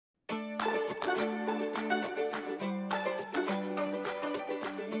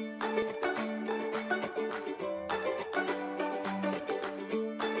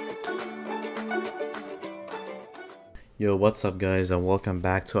Yo, what's up guys, and welcome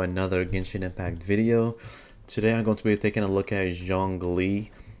back to another Genshin Impact video. Today I'm going to be taking a look at Zhongli.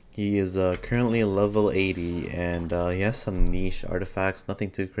 He is currently level 80 and he has some niche artifacts,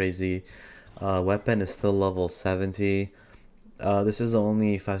 nothing too crazy. Weapon is still level 70. This is the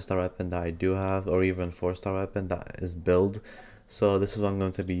only 5-star weapon that I do have, or even 4-star weapon that is build. So this is what I'm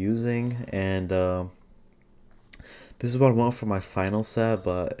going to be using, and this is what I want for my final set,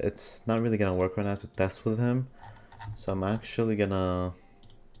 but it's not really going to work right now to test with him. So I'm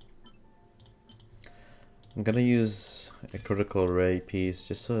gonna use a critical ray piece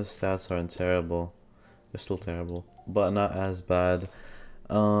just so his stats aren't terrible. They're still terrible, but not as bad.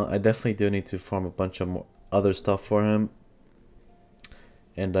 I definitely do need to farm a bunch of more other stuff for him,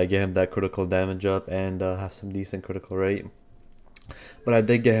 and I get him that critical damage up and have some decent critical rate. But I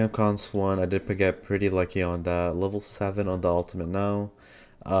did get him cons 1. I did get pretty lucky on that. Level 7 on the ultimate now.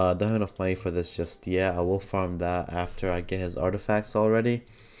 Don't have enough money for this just yet. I will farm that after I get his artifacts already.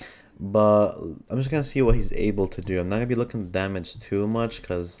 But I'm just gonna see what he's able to do. I'm not gonna be looking at damage too much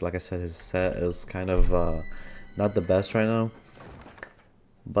because, like I said, his set is kind of not the best right now.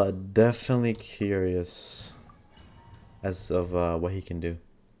 But definitely curious as of what he can do.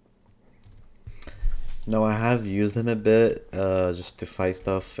 No, I have used him a bit just to fight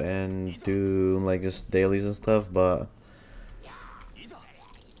stuff and do like just dailies and stuff, but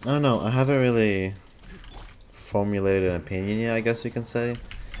I don't know, I haven't really formulated an opinion yet, I guess you can say.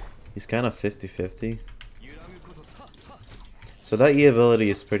 He's kind of 50-50. So that E ability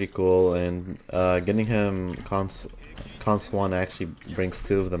is pretty cool, and getting him cons 1 actually brings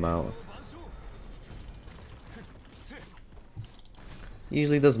 2 of them out. He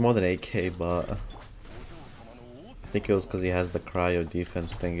usually does more than 8k, but I think it was because he has the cryo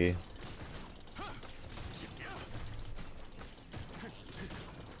defense thingy.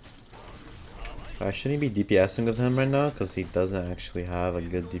 I shouldn't be DPSing with him right now because he doesn't actually have a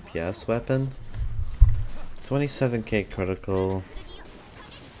good DPS weapon. 27k critical.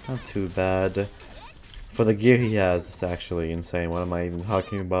 Not too bad. For the gear he has, it's actually insane. What am I even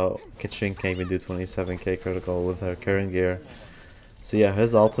talking about? Kitchen can't even do 27k critical with her current gear. So yeah,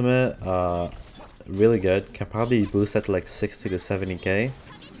 his ultimate, really good. Can probably boost that to like 60 to 70k.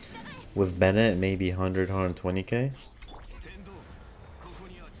 With Bennett, maybe 100, 120k.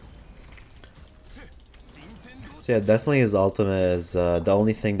 So yeah, definitely his ultimate is the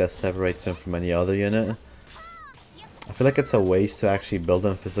only thing that separates him from any other unit. I feel like it's a waste to actually build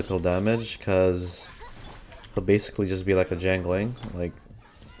him physical damage because he'll basically just be like a jangling. Like,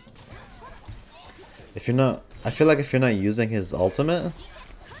 if you're not, I feel like if you're not using his ultimate,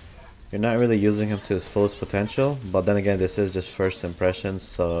 you're not really using him to his fullest potential. But then again, this is just first impressions,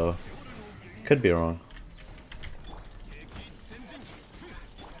 so could be wrong.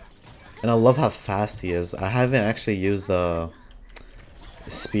 And I love how fast he is. I haven't actually used the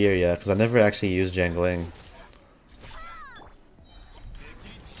spear yet because I never actually used jangling.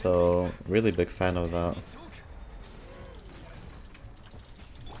 So really big fan of that.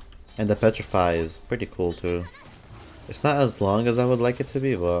 And the petrify is pretty cool too. It's not as long as I would like it to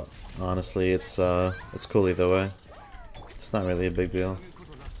be, but honestly it's cool either way. It's not really a big deal.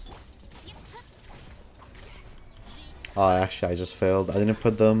 Oh, actually I just failed. I didn't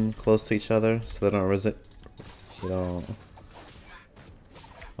put them close to each other so they don't resist. You don't.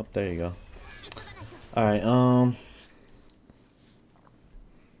 Oh, there you go. Alright,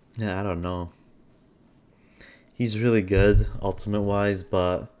 yeah, I don't know. He's really good ultimate wise,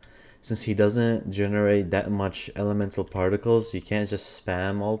 but since he doesn't generate that much elemental particles, you can't just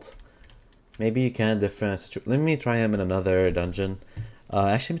spam ult. Maybe you can let me try him in another dungeon.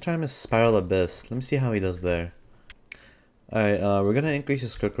 Actually, let me try him in Spiral Abyss. Let me see how he does there. Alright, we're gonna increase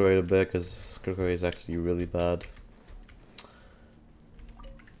his critical rate a bit because his critical rate is actually really bad.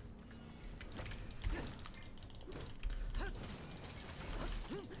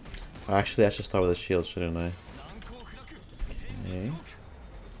 Actually, I should start with a shield, shouldn't I? Okay.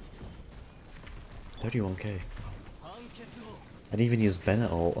 31k. I didn't even use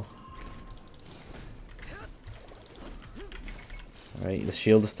Bennett ult. Alright, the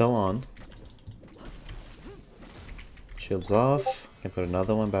shield is still on. Shield's off. Can put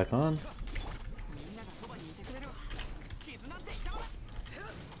another one back on.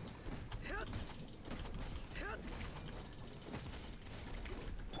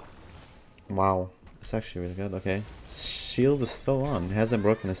 Wow, it's actually really good. Okay, shield is still on. It hasn't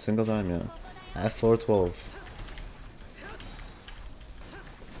broken a single time yet. At floor 12.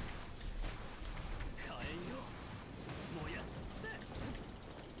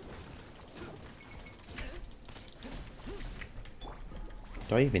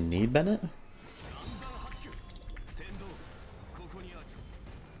 Do I even need Bennett?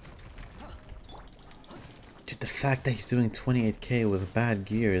 the fact that he's doing 28k with bad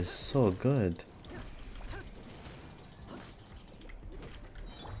gear is so good.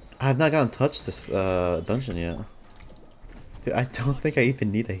 I have not gotten touched this dungeon yet. Dude, I don't think I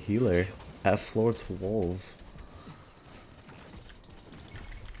even need a healer at floor 12.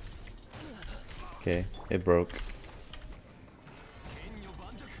 Okay, it broke.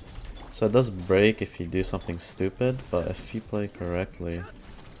 So it does break if you do something stupid, but if you play correctly,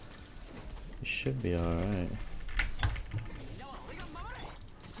 you should be alright.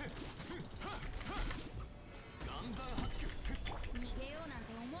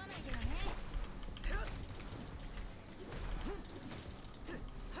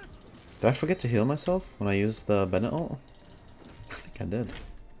 Did I forget to heal myself when I used the Bennett ult? I think I did.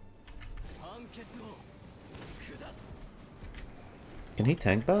 Can he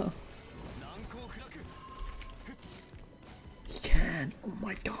tank that? He can! Oh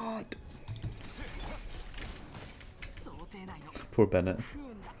my god! Poor Bennett.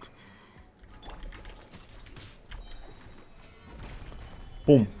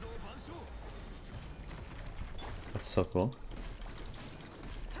 Boom! That's so cool.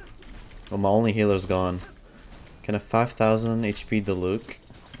 Well, my only healer's gone. Can a 5000 HP Diluc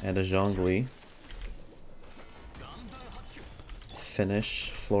and a Zhongli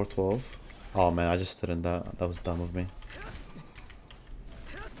finish floor 12? Oh man, I just stood in that. That was dumb of me.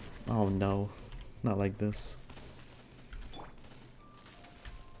 Oh no, not like this.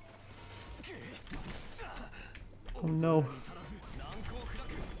 Oh no.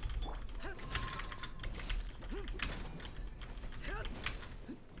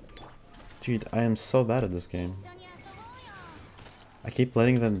 Dude, I am so bad at this game. I keep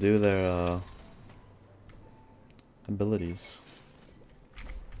letting them do their abilities.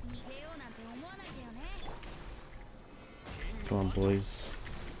 Come on, boys.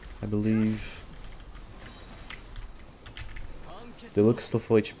 I believe. They look still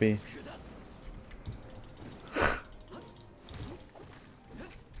full HP.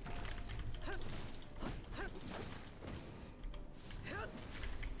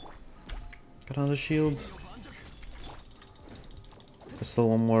 Got another shield. There's still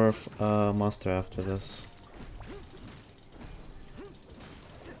one more monster after this.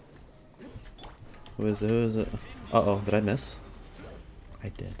 Who is it? Who is it? Uh-oh, did I miss? I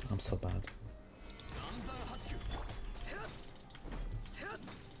did. I'm so bad.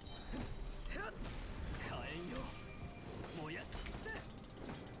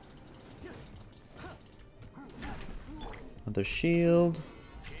 Another shield.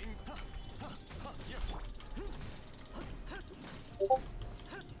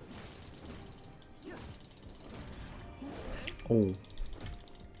 Oh.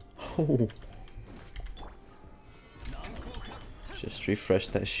 Oh. Just refresh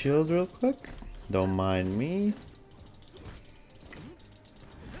that shield real quick. Don't mind me.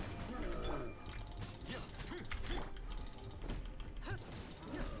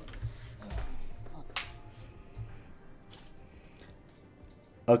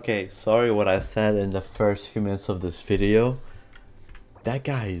 Okay, sorry what I said in the first few minutes of this video. That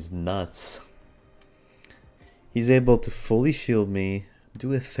guy is nuts. He's able to fully shield me,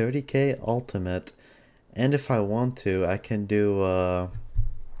 do a 30k ultimate, and if I want to, I can do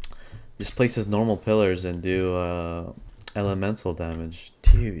just place his normal pillars and do elemental damage.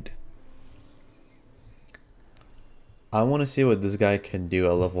 Dude, I want to see what this guy can do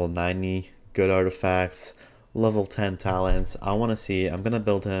at level 90, good artifacts, level 10 talents. I want to see. I'm gonna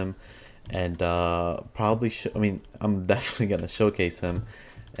build him, and probably I'm definitely gonna showcase him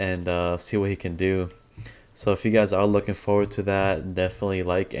and see what he can do. So if you guys are looking forward to that, definitely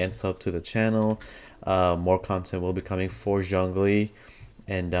like and sub to the channel. More content will be coming for Zhongli.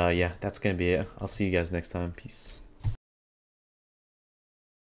 And yeah, that's gonna be it. I'll see you guys next time. Peace.